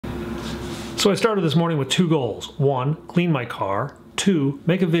So I started this morning with two goals. One, clean my car. Two,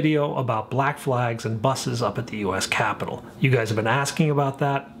 make a video about black flags and buses up at the US Capitol. You guys have been asking about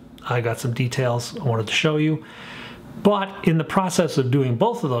that. I got some details I wanted to show you. But in the process of doing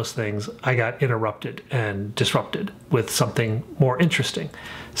both of those things, I got interrupted and disrupted with something more interesting.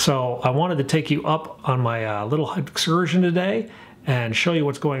 So I wanted to take you up on my little excursion today and show you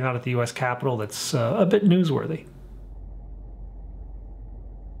what's going on at the US Capitol that's a bit newsworthy.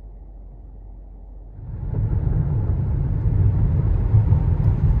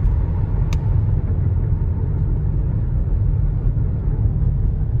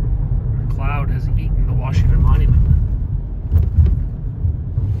 Has eaten the Washington Monument.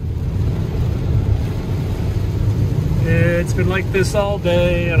 It's been like this all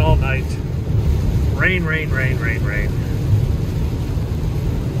day and all night. Rain, rain, rain, rain, rain.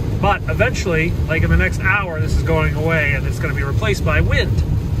 But eventually, like in the next hour, this is going away and it's going to be replaced by wind.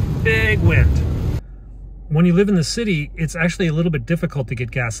 Big wind. When you live in the city, it's actually a little bit difficult to get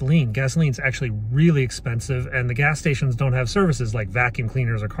gasoline. Gasoline's actually really expensive, and the gas stations don't have services like vacuum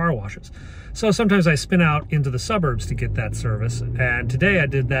cleaners or car washes. So sometimes I spin out into the suburbs to get that service, and today I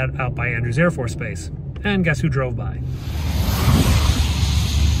did that out by Andrews Air Force Base. And guess who drove by?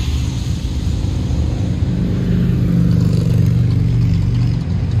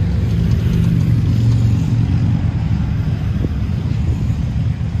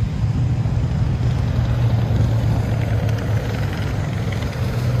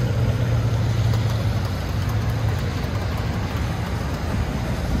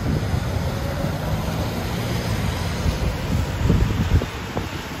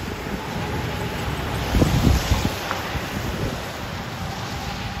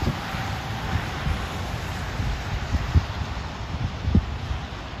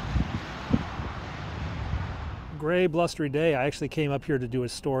 Gray, blustery day. I actually came up here to do a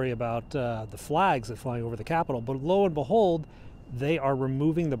story about the flags that are flying over the Capitol, but lo and behold, they are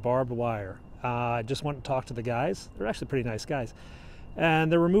removing the barbed wire. I just went and talked to the guys. They're actually pretty nice guys.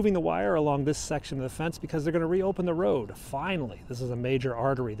 And they're removing the wire along this section of the fence because they're going to reopen the road. Finally, this is a major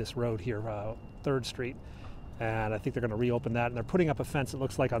artery, this road here, 3rd Street. And I think they're going to reopen that, and they're putting up a fence, it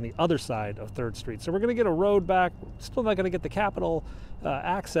looks like, on the other side of 3rd Street. So we're going to get a road back. Still not going to get the Capitol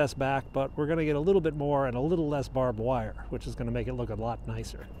access back, but we're going to get a little bit more and a little less barbed wire, which is going to make it look a lot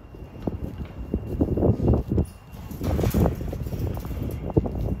nicer.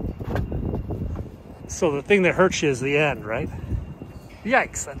 So the thing that hurts you is the end, right?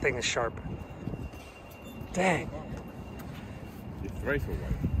 Yikes, that thing is sharp. Dang. It's razor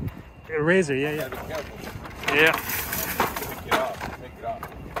wire. A razor, yeah, yeah. Be careful. Yeah. Take it off. Take it off.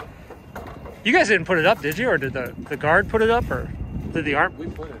 You guys didn't put it up, did you? Or did the guard put it up? Or did the arm? We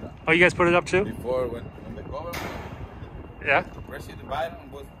put it up. Oh, you guys put it up too? Before when the government, yeah. President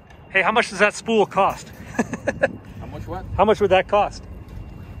Biden was. Hey, how much does that spool cost? How much what? How much would that cost?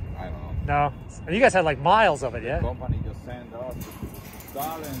 I don't know. No. And you guys had like miles of it, yeah? The company just sent us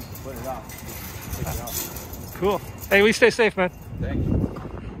 $1 and put it up. Take it off. Cool. Hey, we stay safe, man. Thank you.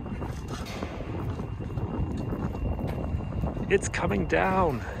 It's coming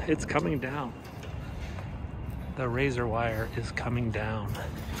down. It's coming down. The razor wire is coming down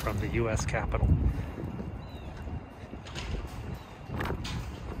from the US Capitol.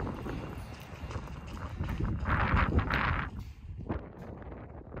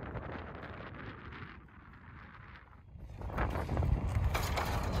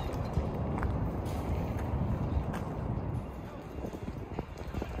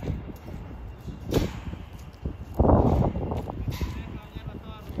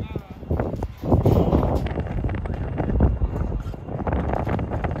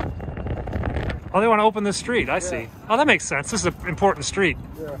 Oh, they want to open this street. I see. Oh, that makes sense. This is an important street.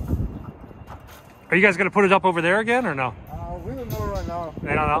 Yeah. Are you guys going to put it up over there again or no? We don't know right now.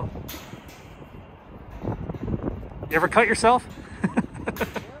 They don't know? You ever cut yourself?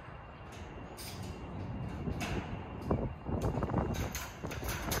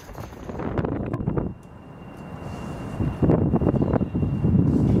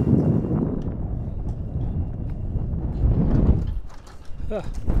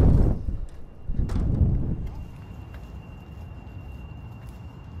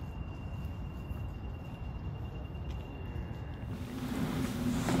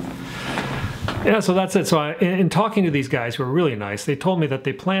 Yeah, so that's it. So in talking to these guys who are really nice, they told me that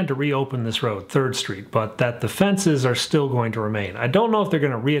they plan to reopen this road, 3rd Street, but that the fences are still going to remain. I don't know if they're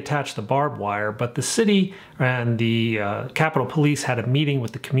going to reattach the barbed wire, but the city and the Capitol Police had a meeting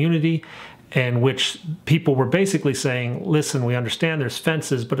with the community, in which people were basically saying, listen, we understand there's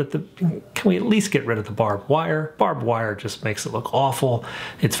fences, but can we at least get rid of the barbed wire? Barbed wire just makes it look awful.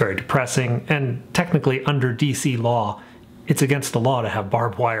 It's very depressing. And technically under DC law, it's against the law to have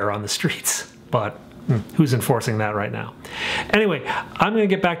barbed wire on the streets. But who's enforcing that right now? Anyway, I'm going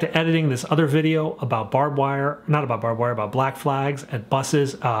to get back to editing this other video about barbed wire, not about barbed wire, about black flags at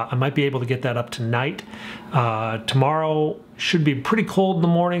buses. I might be able to get that up tonight. Tomorrow should be pretty cold in the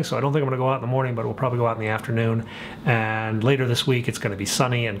morning, so I don't think I'm going to go out in the morning, but we'll probably go out in the afternoon. And later this week, it's going to be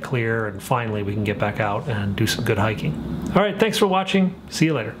sunny and clear, and finally we can get back out and do some good hiking. All right, thanks for watching. See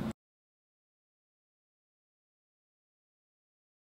you later.